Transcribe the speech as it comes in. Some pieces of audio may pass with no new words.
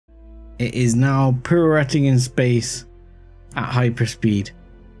It is now pirouetting in space at hyperspeed.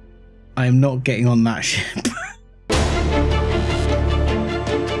 I am not getting on that ship.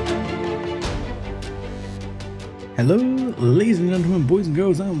 Hello, ladies and gentlemen, boys and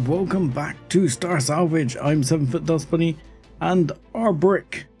girls, and welcome back to Star Salvage. I'm 7-Foot Dust Bunny, and our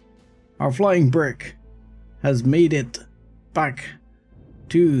brick, our flying brick, has made it back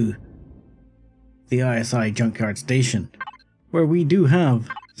to the ISI Junkyard Station, where we do have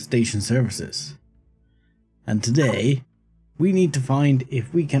station services. And today, we need to find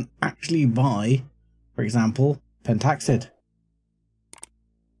if we can actually buy, for example, pentaxid.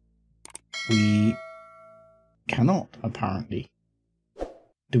 We cannot, apparently.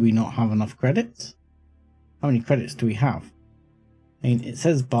 Do we not have enough credits? How many credits do we have? I mean, it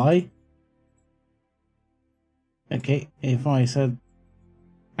says buy. Okay, if I said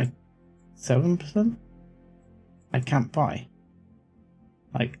 7%, I can't buy.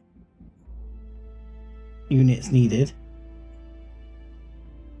 Like, units needed.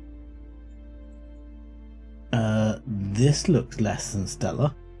 This looks less than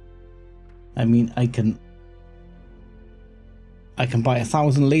stellar. I mean, I can buy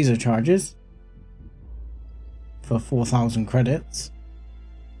 1,000 laser charges for 4,000 credits.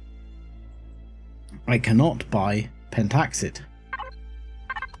 I cannot buy pentaxid.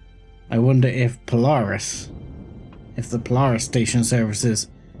 I wonder if the Polaris station services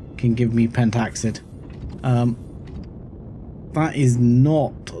can give me pentaxid. That is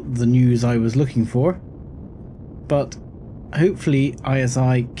not the news I was looking for, but hopefully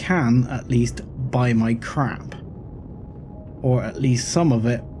ISI can at least buy my crap, or at least some of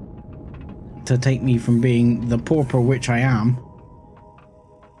it, to take me from being the pauper which I am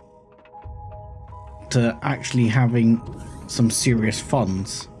to actually having some serious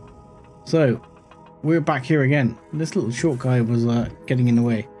funds. So we're back here again. This little short guy was getting in the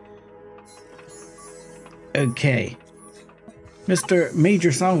way. Okay, Mr.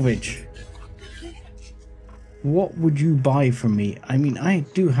 Major Salvage, what would you buy from me? I mean, I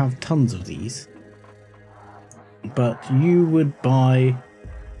do have tons of these, but you'll buy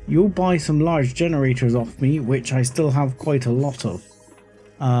some large generators off me, which I still have quite a lot of.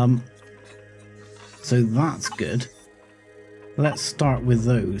 So that's good. Let's start with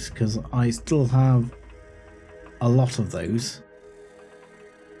those, because I still have a lot of those.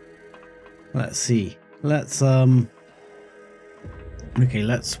 Let's see. Let's okay,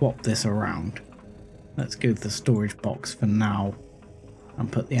 let's swap this around. Let's go to the storage box for now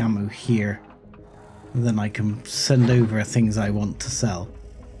and put the ammo here. And then I can send over things I want to sell.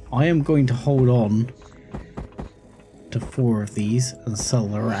 I am going to hold on to 4 of these and sell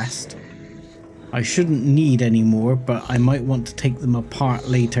the rest. I shouldn't need any more, but I might want to take them apart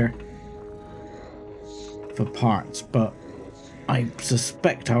later for parts, but I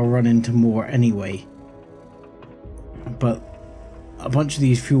suspect I'll run into more anyway. But a bunch of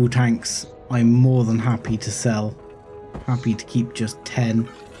these fuel tanks I'm more than happy to sell. Happy to keep just 10.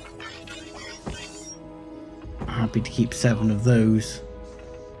 Happy to keep 7 of those.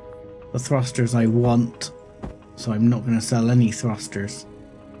 The thrusters I want, so I'm not going to sell any thrusters.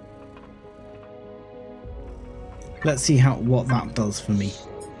 Let's see what that does for me.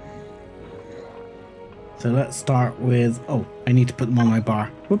 So let's start with, oh, I need to put them on my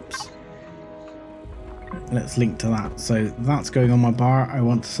bar. Whoops. Let's link to that. So that's going on my bar. I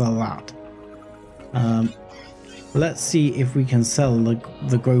want to sell that. Let's see if we can sell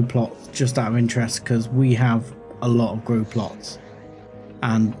the grow plots just out of interest, because we have a lot of grow plots,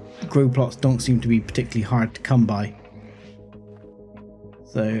 and grow plots don't seem to be particularly hard to come by.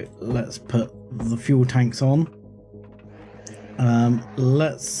 So let's put the fuel tanks on.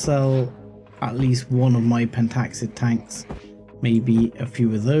 Let's sell at least one of my pentaxid tanks, maybe a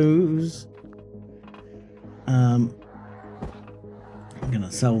few of those. I'm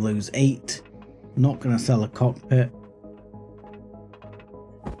gonna sell those 8. Not gonna sell a cockpit.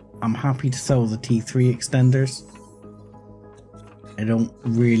 I'm happy to sell the T3 extenders. I don't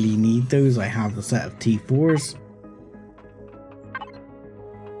really need those. I have a set of T4s.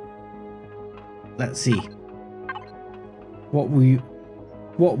 Let's see. What will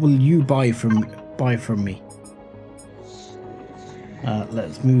you buy from me?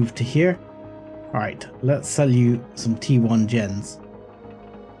 Let's move to here. Alright, let's sell you some T1 gens.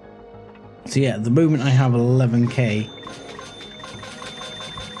 So yeah, at the moment I have 11k.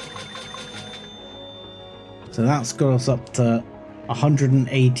 So that's got us up to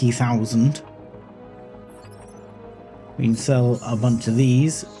 180,000. We can sell a bunch of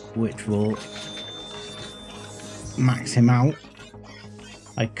these, which will max him out.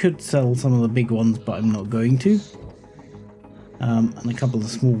 I could sell some of the big ones, but I'm not going to. And a couple of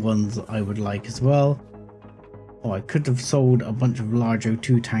small ones that I would like as well. Oh, I could have sold a bunch of large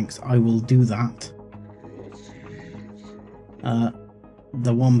O2 tanks. I will do that.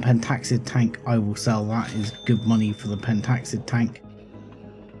 The one pentaxid tank, I will sell. That is good money for the pentaxid tank.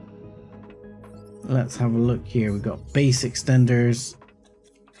 Let's have a look here. We've got base extenders,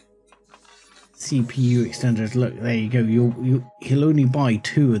 CPU extenders. Look, there you go. He'll only buy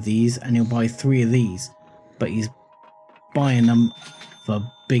 2 of these and he'll buy 3 of these, but he's buying them for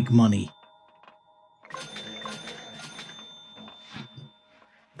big money.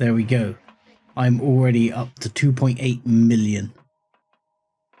 There we go. I'm already up to 2.8 million.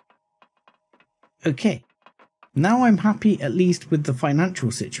 Okay, now I'm happy at least with the financial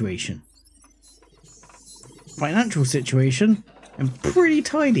situation. Financial situation, I'm pretty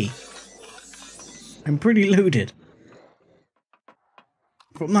tidy. I'm pretty loaded.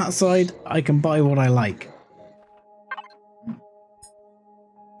 From that side, I can buy what I like.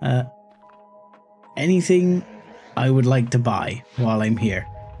 Anything I would like to buy while I'm here.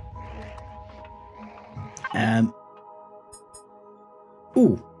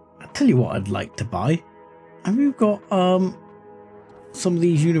 Ooh, I'll tell you what I'd like to buy. Have you got some of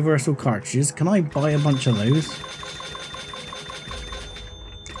these universal cartridges? Can I buy a bunch of those?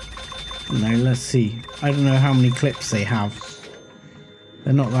 No, let's see. I don't know how many clips they have.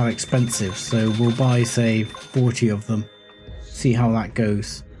 They're not that expensive, so we'll buy, say, 40 of them. See how that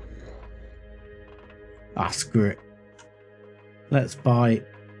goes. Ah, screw it. Let's buy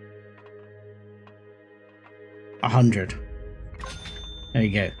 100. There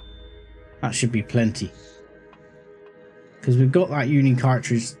you go. That should be plenty. Because we've got that uni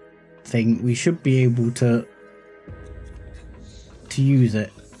cartridge thing, we should be able to use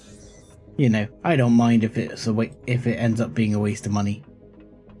it. You know, I don't mind if it's if it ends up being a waste of money.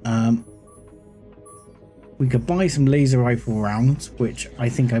 We could buy some laser rifle rounds, which I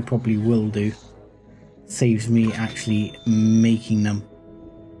think I probably will do. Saves me actually making them.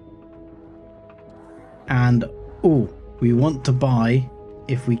 And oh, we want to buy,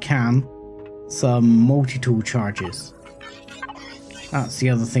 if we can, some multi-tool charges. That's the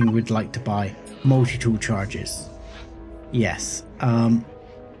other thing we'd like to buy. Multi-tool charges. Yes.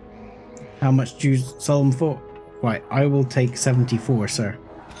 How much do you sell them for? Right, I will take 74, sir.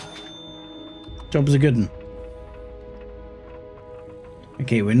 Job's a good one.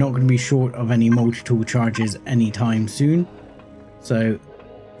 Okay, we're not going to be short of any multi-tool charges anytime soon. So,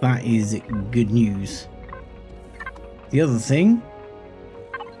 that is good news. The other thing...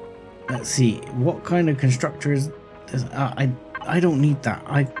 Let's see, what kind of constructor is... I don't need that.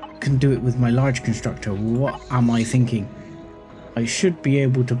 I can do it with my large constructor. What am I thinking? I should be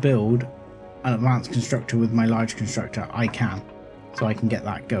able to build an advanced constructor with my large constructor. I can. So I can get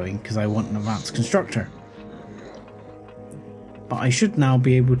that going because I want an advanced constructor. But I should now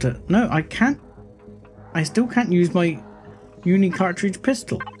be able to... No, I can't. I still can't use my uni cartridge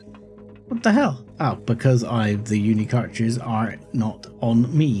pistol. What the hell? Oh, because the uni cartridges are not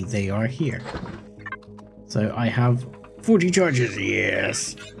on me. They are here. So I have 40 charges.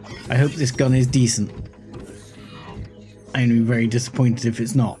 Yes. I hope this gun is decent. I'm going to be very disappointed if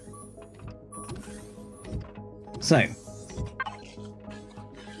it's not. So,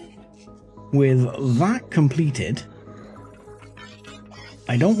 with that completed,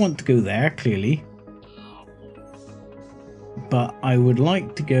 I don't want to go there, clearly, but I would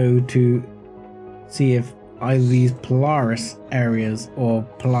like to go to see if either these Polaris areas or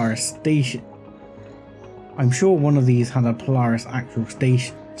Polaris station. I'm sure one of these had a Polaris actual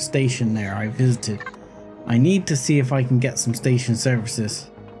station there I visited. I need to see if I can get some station services.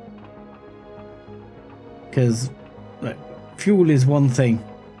 Because fuel is one thing,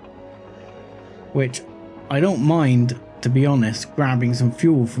 which I don't mind, to be honest, grabbing some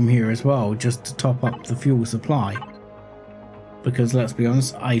fuel from here as well, just to top up the fuel supply. Because let's be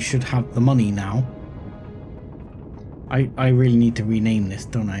honest, I should have the money now. I really need to rename this,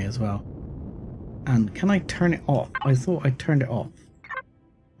 don't I, as well? And can I turn it off? I thought I turned it off.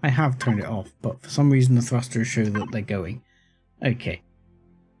 I have turned it off, but for some reason the thrusters show that they're going. Okay.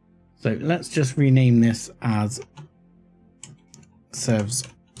 So let's just rename this as Serves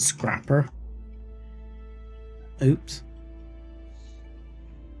Scrapper. Oops.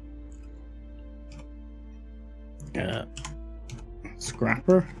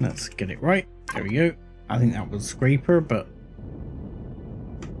 Scrapper. Let's get it right. There we go. I think that was Scraper, but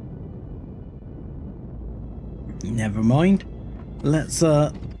never mind. Let's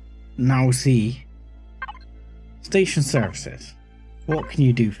now see station services. What can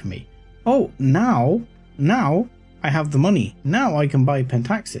you do for me? Oh, now I have the money. Now I can buy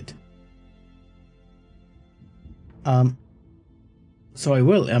Pentaxid. So I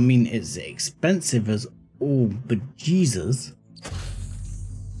will. I mean, it's expensive as all bejesus.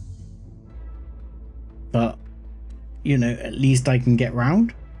 But, you know, at least I can get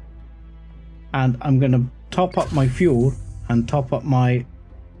round. And I'm going to top up my fuel and top up my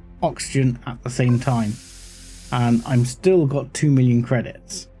oxygen at the same time. And I'm still got 2 million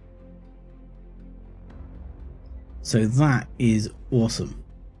credits. So that is awesome.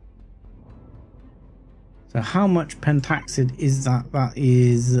 So how much pentaxid is that? That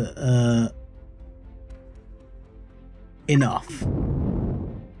is enough.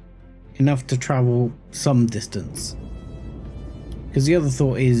 Enough to travel some distance. Because the other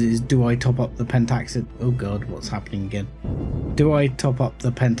thought is do I top up the pentaxid? Oh god, what's happening again? Do I top up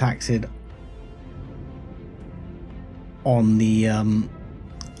the pentaxid on the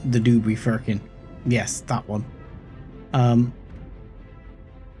Doobie Firkin? Yes, that one.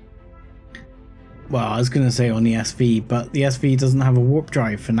 Well, I was going to say on the SV, but the SV doesn't have a warp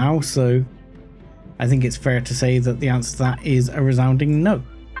drive for now, so I think it's fair to say that the answer to that is a resounding no.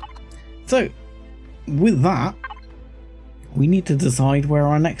 So, with that, we need to decide where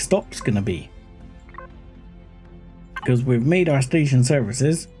our next stop's going to be. Because we've made our station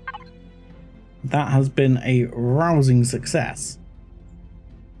services. That has been a rousing success.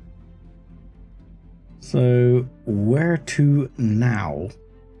 So, where to now?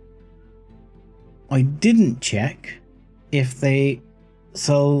 I didn't check if they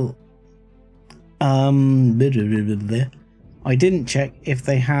sell... I didn't check if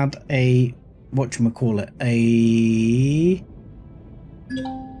they had a... whatchamacallit? A...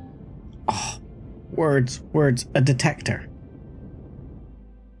 oh, words. A detector.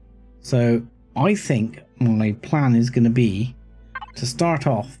 So, I think my plan is going to be to start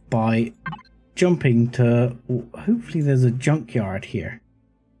off by jumping to... hopefully there's a junkyard here.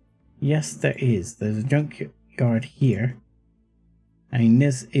 Yes, there is. There's a junkyard here. And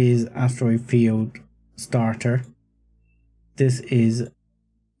this is Asteroid Field Starter. This is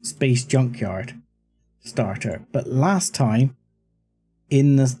Space Junkyard Starter. But last time,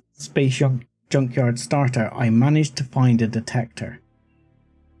 in the Space Junkyard Starter, I managed to find a detector.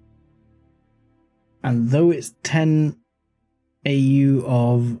 And though it's 10 AU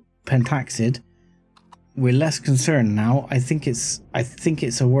of pentaxid, we're less concerned now. I think it's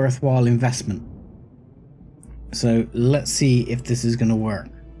a worthwhile investment. So let's see if this is going to work.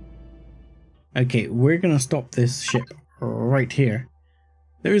 Okay, we're going to stop this ship right here.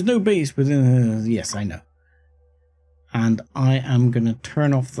 There is no base within... yes, I know. And I am going to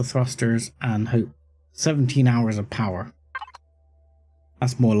turn off the thrusters and hope 17 hours of power.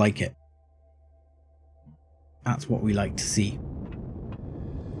 That's more like it. That's what we like to see.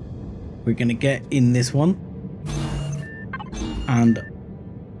 We're going to get in this one and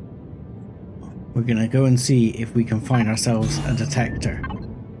we're going to go and see if we can find ourselves a detector.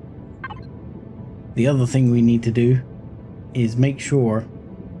 The other thing we need to do is make sure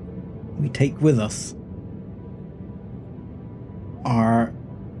we take with us our,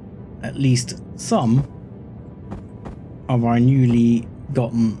 at least some of our newly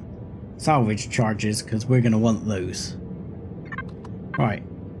gotten salvage charges, because we're going to want those. Right.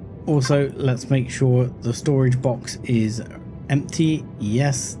 Also, let's make sure the storage box is empty.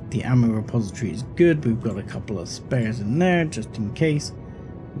 Yes, the ammo repository is good. We've got a couple of spares in there just in case.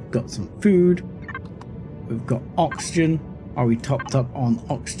 We've got some food. We've got oxygen. Are we topped up on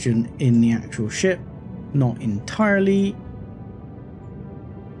oxygen in the actual ship? Not entirely.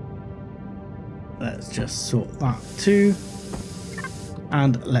 Let's just sort that too.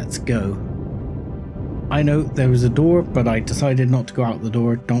 And let's go. I know there was a door, but I decided not to go out the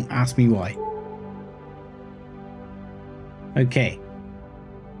door. Don't ask me why. Okay.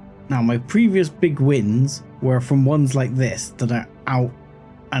 Now, my previous big wins were from ones like this that are out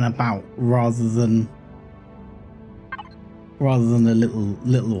and about rather than the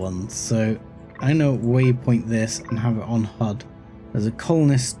little ones. So I'm gonna waypoint this and have it on HUD. There's a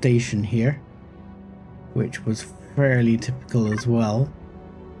colonist station here, which was fairly typical as well.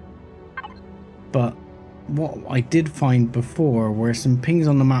 But what I did find before were some pings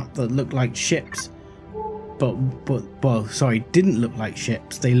on the map that looked like ships, but well, sorry, didn't look like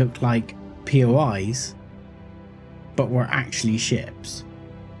ships. They looked like POIs, but were actually ships.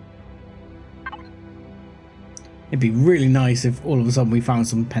 It'd be really nice if all of a sudden we found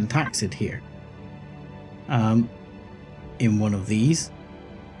some pentaxid here, in one of these,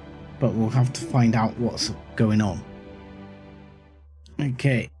 but we'll have to find out what's going on.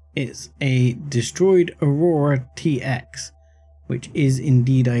 Okay. It's a destroyed Aurora TX, which is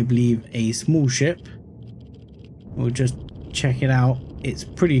indeed, I believe, a small ship. We'll just check it out. It's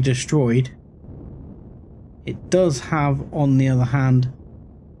pretty destroyed. It does have, on the other hand,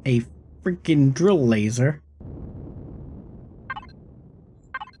 a freaking drill laser.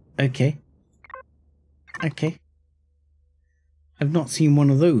 Okay. Okay. I've not seen one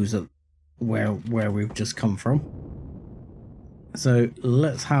of those at where we've just come from. So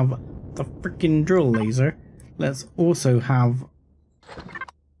let's have the freaking drill laser. Let's also have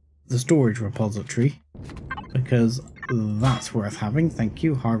the storage repository, because that's worth having. Thank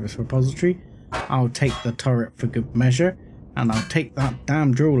you, harvest repository. I'll take the turret for good measure, and I'll take that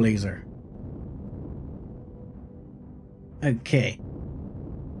damn drill laser. Okay.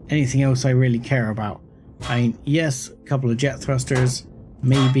 Anything else I really care about? I mean, yes, a couple of jet thrusters,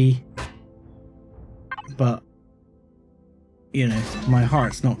 maybe, but you know, my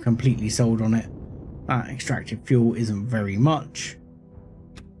heart's not completely sold on it. That extracted fuel isn't very much.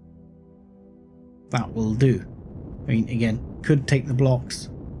 That will do. I mean, again, could take the blocks.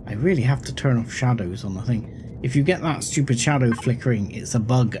 I really have to turn off shadows on the thing. If you get that stupid shadow flickering, it's a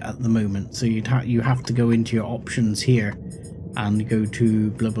bug at the moment. So you have to go into your options here and go to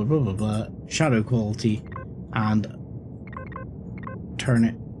blah blah blah blah blah shadow quality and turn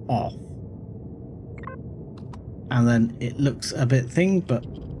it off. And then it looks a bit thing, but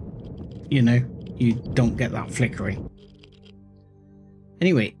you know, you don't get that flickering.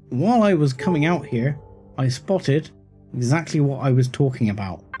 Anyway, while I was coming out here, I spotted exactly what I was talking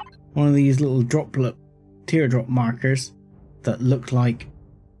about. One of these little droplet teardrop markers that look like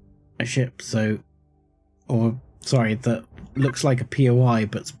a ship, that looks like a POI,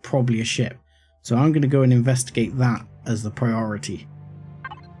 but it's probably a ship. So I'm going to go and investigate that as the priority.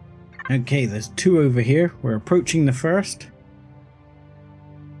 Okay, there's two over here. We're approaching the first.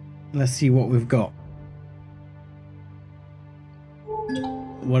 Let's see what we've got.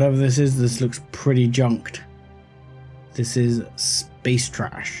 Whatever this is, this looks pretty junked. This is space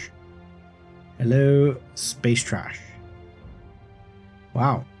trash. Hello, space trash.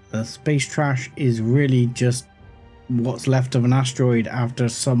 Wow, the space trash is really just what's left of an asteroid after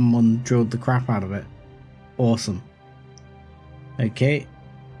someone drilled the crap out of it. Awesome. Okay.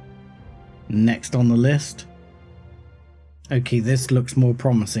 Next on the list. Okay, this looks more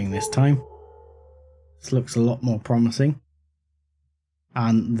promising this time. This looks a lot more promising.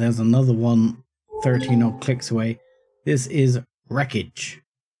 And there's another one 13 odd clicks away. This is wreckage.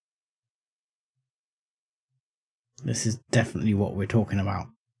 This is definitely what we're talking about.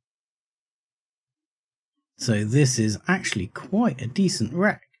 So this is actually quite a decent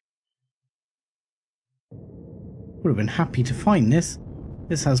wreck. Would have been happy to find this.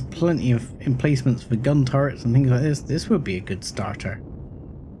 This has plenty of emplacements for gun turrets and things like this. This would be a good starter.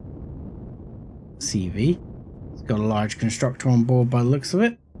 CV. It's got a large constructor on board by the looks of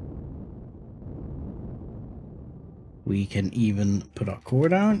it. We can even put our core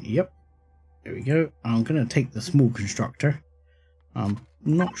down. Yep. There we go. I'm going to take the small constructor. I'm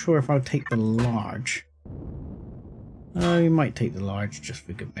not sure if I'll take the large. We might take the large just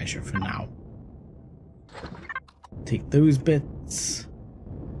for good measure for now. Take those bits.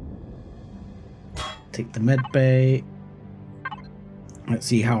 Take the med bay. Let's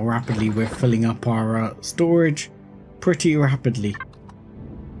see how rapidly we're filling up our storage. Pretty rapidly.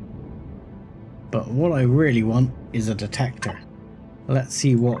 But what I really want is a detector. Let's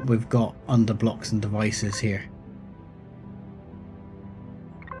see what we've got under blocks and devices here.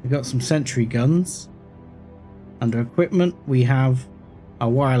 We've got some sentry guns. Under equipment we have a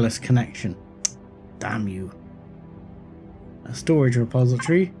wireless connection. Damn you. A storage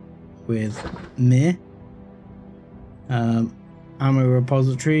repository with meh. Ammo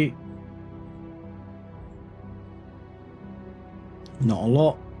repository. Not a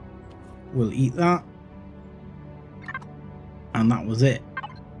lot. We'll eat that. And that was it.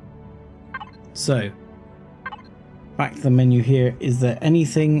 So, back to the menu here. Is there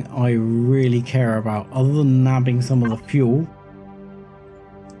anything I really care about other than nabbing some of the fuel?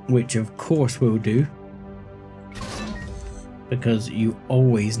 Which of course we'll do. Because you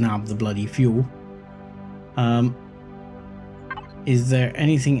always nab the bloody fuel. Is there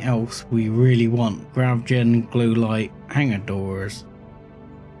anything else we really want? Gravgen, glow light, hangar doors,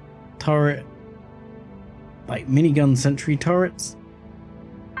 turret, like minigun sentry turrets.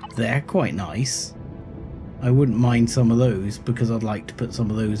 They're quite nice. I wouldn't mind some of those because I'd like to put some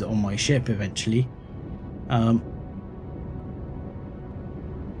of those on my ship eventually. The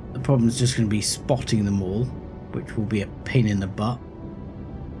problem is just going to be spotting them all, which will be a pain in the butt.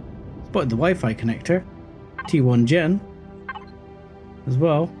 Spotted the Wi-Fi connector, T1 Gen as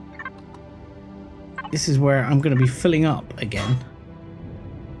well. This is where I'm going to be filling up again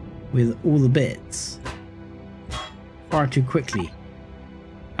with all the bits far too quickly,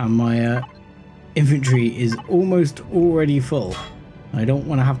 and my inventory is almost already full. I don't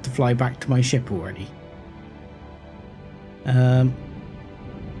want to have to fly back to my ship already.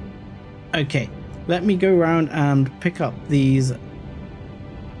 Okay, let me go around and pick up these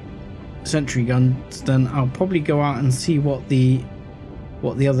sentry guns, then I'll probably go out and see what the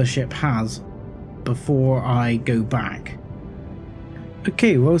other ship has before I go back.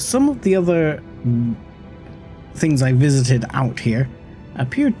 Okay, well, some of the other things I visited out here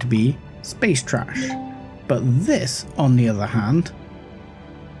appeared to be space trash, but this, on the other hand,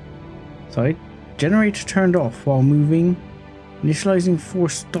 sorry, generator turned off while moving, initializing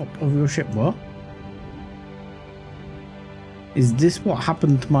force stop of your ship. What? Is this what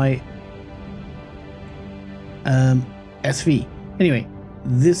happened to my SV? Anyway,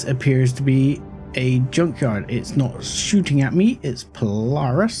 this appears to be a junkyard. It's not shooting at me, it's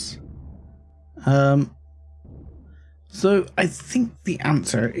Polaris. So I think the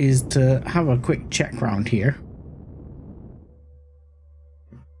answer is to have a quick check round here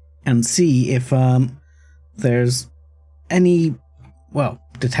and see if there's any, well,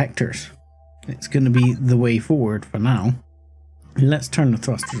 detectors. It's going to be the way forward for now. Let's turn the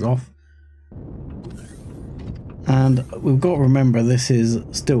thrusters off. And we've got to remember this is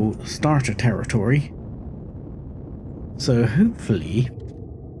still starter territory. So hopefully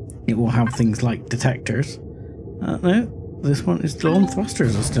it will have things like detectors. No, this one is still on.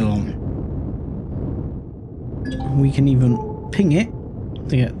 Thrusters are still on. We can even ping it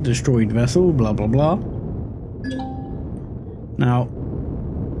to get destroyed vessel, blah blah blah. Now,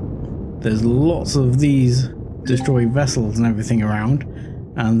 there's lots of these destroyed vessels and everything around,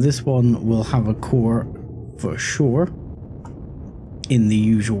 and this one will have a core for sure in the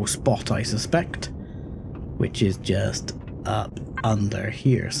usual spot, I suspect, which is just up under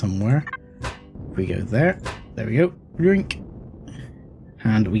here somewhere. If we go there we go, drink,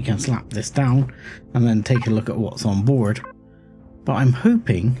 and we can slap this down and then take a look at what's on board. But I'm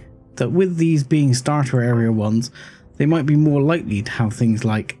hoping that with these being starter area ones, they might be more likely to have things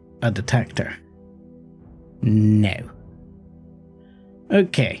like a detector. No.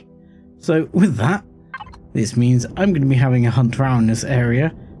 Okay, so with that, this means I'm going to be having a hunt around this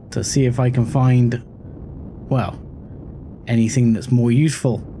area to see if I can find, well, anything that's more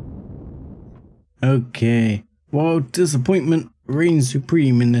useful. Okay, while disappointment reigns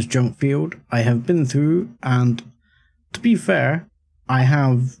supreme in this junk field I have been through, and to be fair, I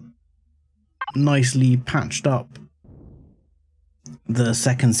have nicely patched up the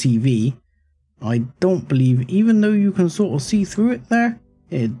second CV. I don't believe, even though you can sort of see through it there,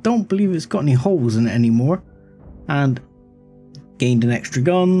 I don't believe it's got any holes in it anymore. And gained an extra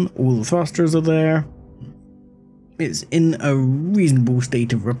gun, all the thrusters are there. It's in a reasonable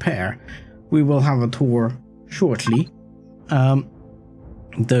state of repair. We will have a tour shortly,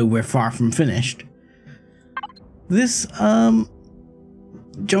 though we're far from finished. This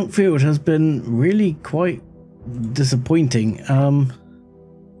junk field has been really quite disappointing.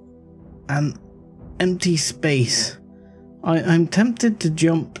 An empty space. I'm tempted to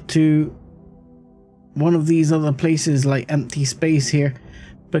jump to one of these other places like empty space here,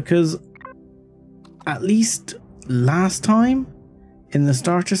 because at least last time in the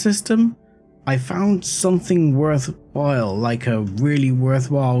starter system I found something worthwhile, like a really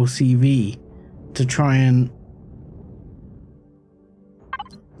worthwhile CV to try and,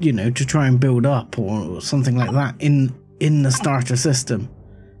 you know, to try and build up or something like that in the starter system.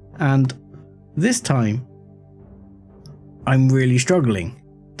 And this time I'm really struggling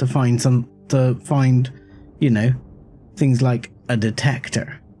to find, you know, things like a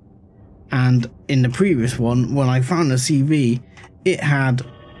detector. And in the previous one, when I found a CV, it had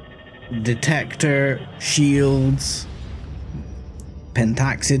detector, shields,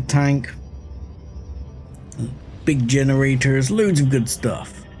 pentaxid tank, big generators, loads of good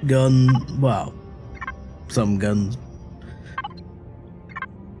stuff. Gun, well, some guns.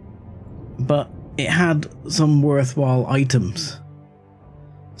 But it had some worthwhile items.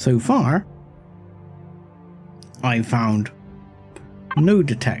 So far, I found no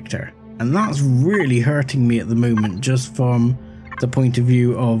detector, and that's really hurting me at the moment, just from the point of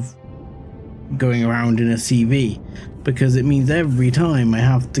view of going around in a CV, because it means every time I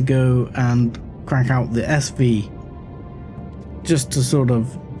have to go and crack out the SV just to sort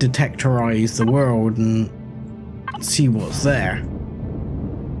of detectorize the world and see what's there.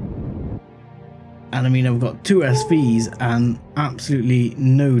 And I mean, I've got 2 SVs and absolutely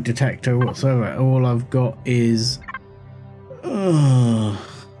no detector whatsoever. All I've got is a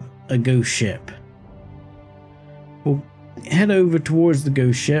ghost ship. We'll head over towards the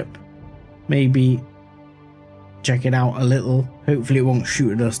ghost ship, maybe check it out a little. Hopefully it won't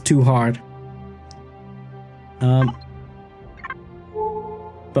shoot at us too hard.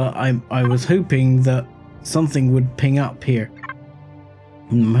 But I was hoping that something would ping up here.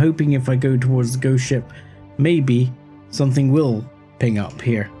 I'm hoping if I go towards the ghost ship, maybe something will ping up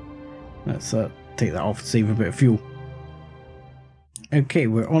here. Let's take that off to save a bit of fuel. Okay,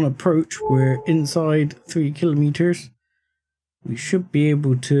 we're on approach. We're inside 3 kilometers. We should be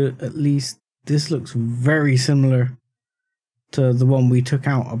able to at least... This looks very similar to the one we took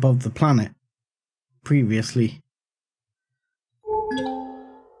out above the planet previously.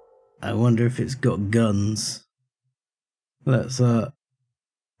 I wonder if it's got guns. Let's at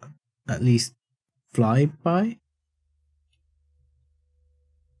least fly by.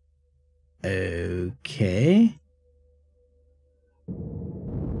 Okay.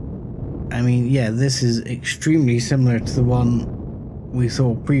 I mean, yeah, this is extremely similar to the one we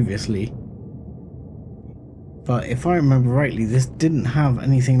saw previously. But if I remember rightly, this didn't have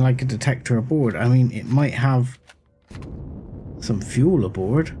anything like a detector aboard. I mean, it might have some fuel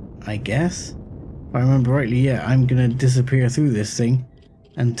aboard, I guess. If I remember rightly, yeah, I'm going to disappear through this thing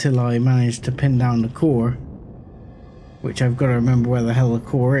until I manage to pin down the core. Which I've got to remember where the hell the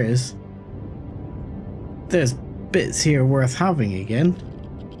core is. There's bits here worth having again.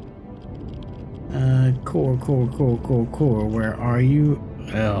 Core, where are you?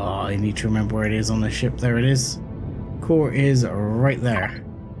 Oh, I need to remember where it is on the ship. There it is. Core is right there.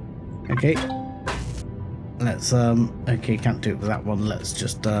 Okay. Let's, okay, can't do it with that one. Let's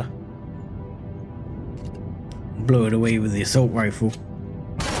just, blow it away with the assault rifle.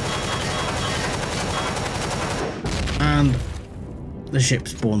 And the ship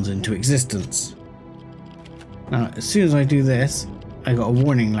spawns into existence. Now, as soon as I do this, I got a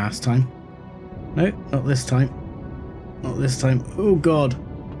warning last time. No, not this time. Not this time. Oh god.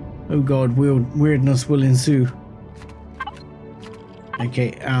 Oh god, weirdness will ensue.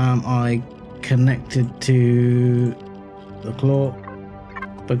 Okay, I connected to the claw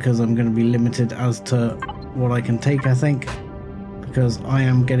because I'm going to be limited as to what I can take, I think. Because I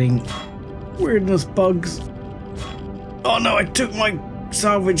am getting weirdness bugs. Oh no, I took my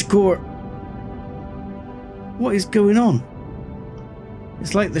salvage core. What is going on?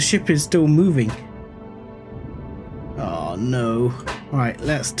 It's like the ship is still moving. Oh no. Right,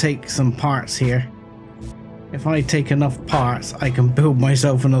 let's take some parts here. If I take enough parts, I can build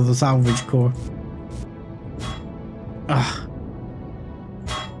myself another salvage core. Ugh.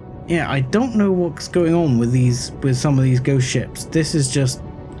 Yeah, I don't know what's going on with some of these ghost ships. This is just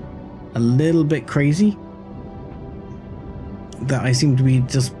a little bit crazy. That I seem to be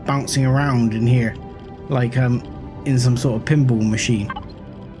just bouncing around in here. Like in some sort of pinball machine.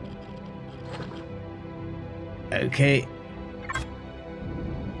 Okay.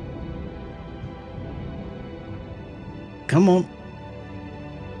 Come on.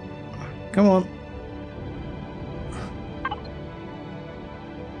 Come on.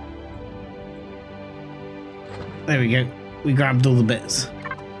 There we go. We grabbed all the bits.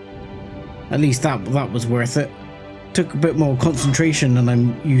 At least that was worth it. Took a bit more concentration than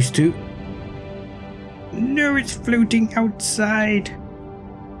I'm used to. No, it's floating outside.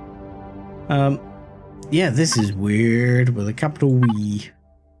 Yeah, this is weird with a capital W.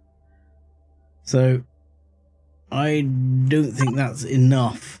 So, I don't think that's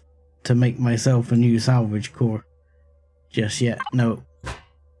enough to make myself a new salvage core just yet. No.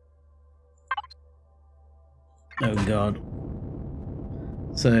 Oh god.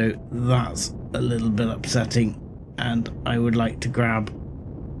 So, that's a little bit upsetting, and I would like to grab...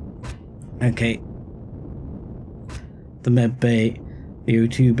 Okay. The med bay, the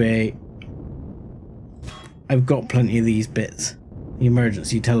O2 bay. I've got plenty of these bits. The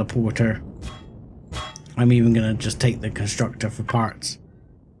emergency teleporter. I'm even going to just take the constructor for parts.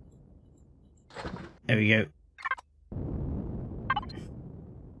 There we go.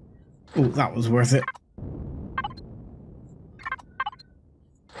 Oh, that was worth it.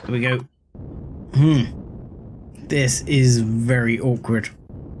 There we go. This is very awkward.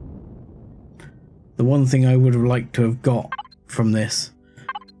 The one thing I would have liked to have got from this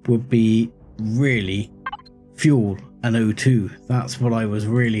would be really fuel and O2. That's what I was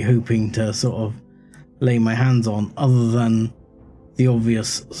really hoping to sort of lay my hands on, other than the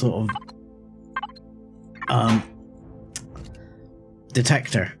obvious sort of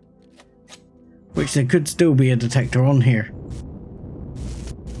detector, which there could still be a detector on here.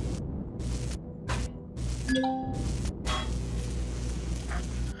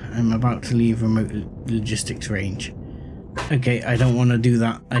 I'm about to leave remote logistics range. Okay, I don't want to do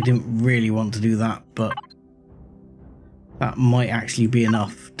that. I didn't really want to do that, but that might actually be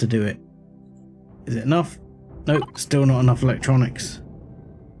enough to do it. Is it enough? Nope, still not enough electronics.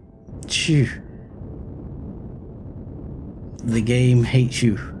 Phew. The game hates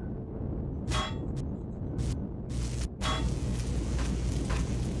you.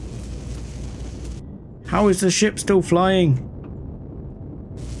 How is the ship still flying?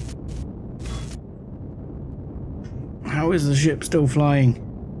 How is the ship still flying?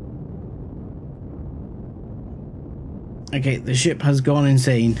 Okay, the ship has gone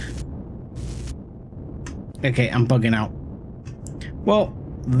insane. Okay, I'm bugging out. Well,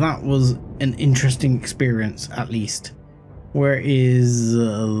 that was an interesting experience, at least. Where is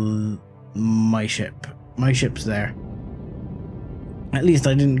my ship? My ship's there. At least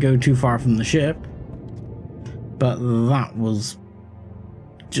I didn't go too far from the ship. But that was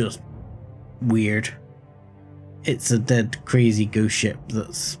just weird. It's a dead, crazy ghost ship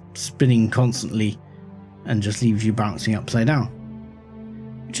that's spinning constantly and just leaves you bouncing upside down,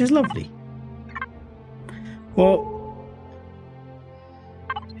 which is lovely. Well,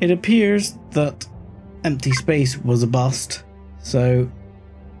 it appears that empty space was a bust, so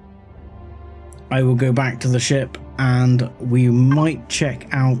I will go back to the ship and we might check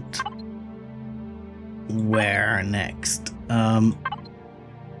out where next.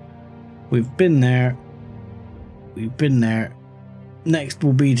 We've been there. Next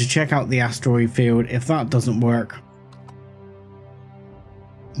will be to check out the asteroid field. If that doesn't work,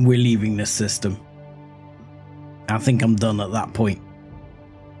 we're leaving this system. I think I'm done at that point.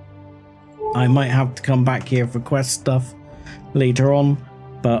 I might have to come back here for quest stuff later on,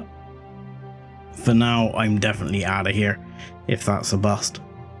 but for now I'm definitely out of here if that's a bust.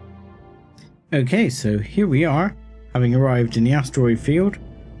 Okay, so here we are, having arrived in the asteroid field.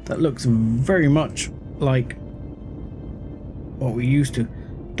 That looks very much like what we used to.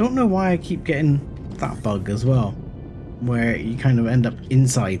 Don't know why I keep getting that bug as well, where you kind of end up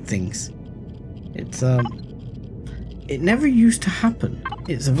inside things. It's it never used to happen.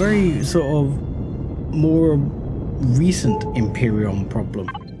 It's a very sort of more recent Empyrion problem.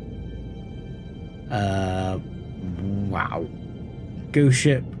 Wow. Ghost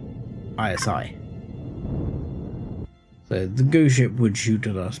ship, ISI. So the ghost ship would shoot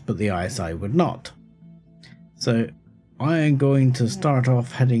at us, but the ISI would not. So I am going to start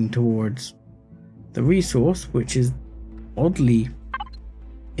off heading towards the resource, which is oddly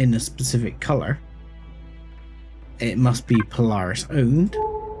in a specific colour. It must be Polaris owned,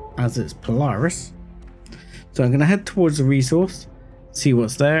 as it's Polaris. So I'm going to head towards the resource, see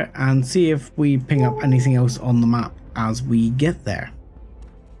what's there, and see if we ping up anything else on the map as we get there.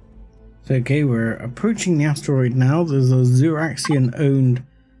 So okay, we're approaching the asteroid now. There's a Zuraxian owned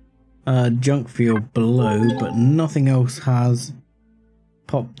junk field below, but nothing else has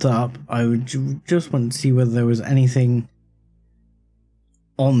popped up. I would just want to see whether there was anything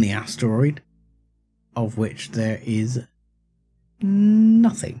on the asteroid, of which there is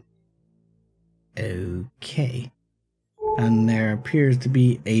nothing. Okay, and there appears to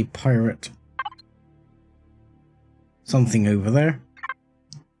be a pirate something over there,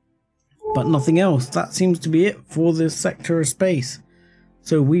 but nothing else. That seems to be it for this sector of space.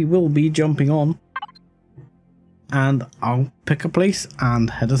 So we will be jumping on, and I'll pick a place and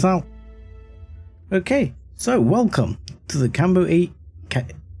head us out. Okay, so welcome to the Kage848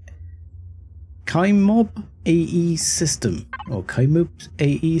 AE system, or Kage848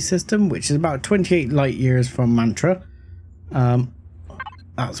 AE system, which is about 28 light years from Mantra.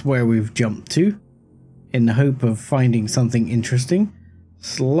 That's where we've jumped to, in the hope of finding something interesting.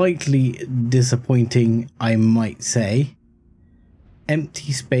 Slightly disappointing, I might say.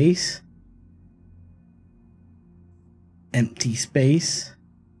 Empty space. Empty space.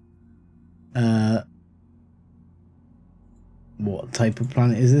 What type of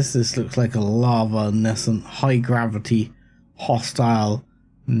planet is this? This looks like a lava-nescent, high-gravity, hostile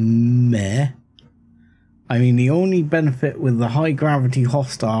meh. I mean, the only benefit with the high-gravity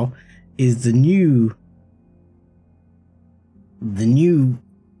hostile is the new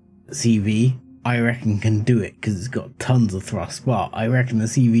CV, I reckon, can do it because it's got tons of thrust. Well, I reckon the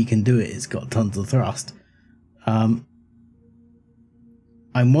CV can do it. It's got tons of thrust.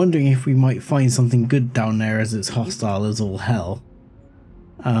 I'm wondering if we might find something good down there, as it's hostile as all hell.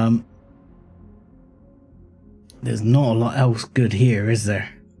 There's not a lot else good here, is there?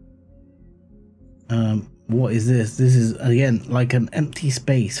 What is this? This is, again, like an empty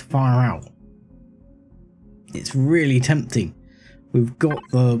space far out. It's really tempting. We've got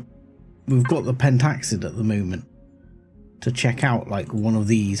the Pentaxid at the moment to check out like one of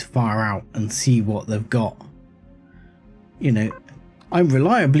these far out and see what they've got. You know, I'm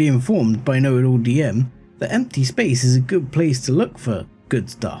reliably informed by KnowItALLDM that empty space is a good place to look for good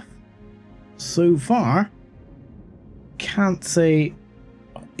stuff. So far, can't say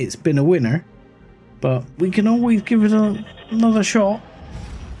it's been a winner, but we can always give it another shot.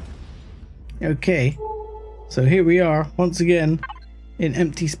 Okay, so here we are once again in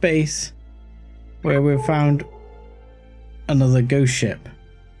empty space where we've found another ghost ship.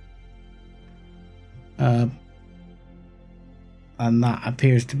 And that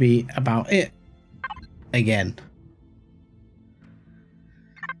appears to be about it again.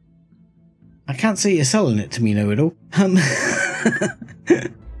 I can't say you're selling it to me, KnowItALL.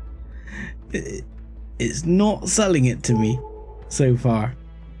 It's not selling it to me so far.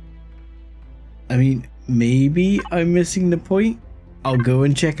 I mean, maybe I'm missing the point. I'll go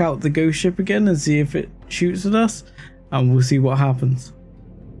and check out the ghost ship again and see if it shoots at us, and we'll see what happens.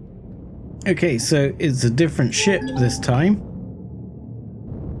 Okay, so it's a different ship this time.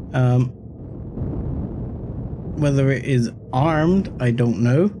 Whether it is armed, I don't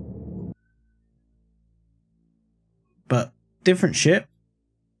know. But different ship.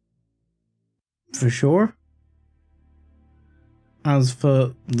 For sure. As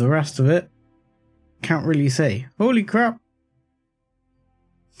for the rest of it, can't really say. Holy crap.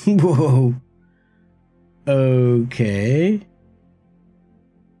 Whoa. Okay.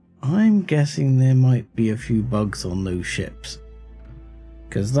 I'm guessing there might be a few bugs on those ships,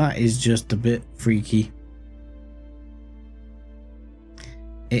 because that is just a bit freaky.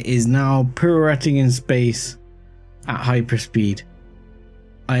 It is now pirouetting in space at hyperspeed.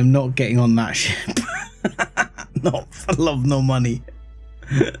 I am not getting on that ship. Not for love nor money.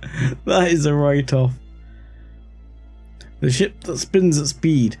 That is a write-off. The ship that spins at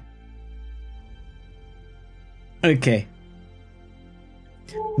speed. Okay.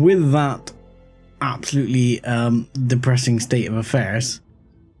 With that absolutely depressing state of affairs,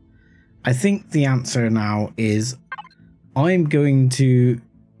 I think the answer now is I'm going to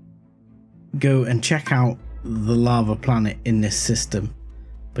go and check out the lava planet in this system,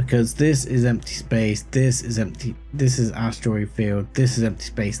 because this is empty space, this is empty, this is asteroid field, this is empty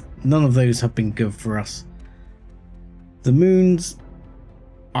space. None of those have been good for us. The moons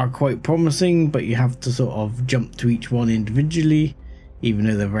are quite promising, but you have to sort of jump to each one individually, even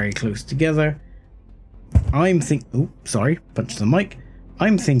though they're very close together. I'm punched the mic.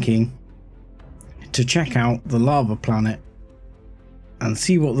 I'm thinking to check out the lava planet and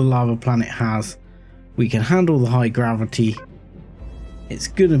see what the lava planet has. We can handle the high gravity. It's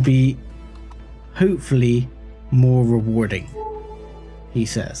gonna be hopefully more rewarding, he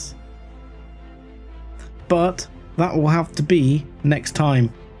says. But that will have to be next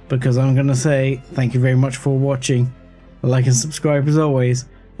time, because I'm gonna say thank you very much for watching. Like and subscribe as always,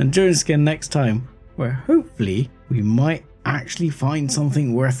 and join us again next time, where hopefully we might actually find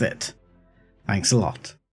something worth it. Thanks a lot.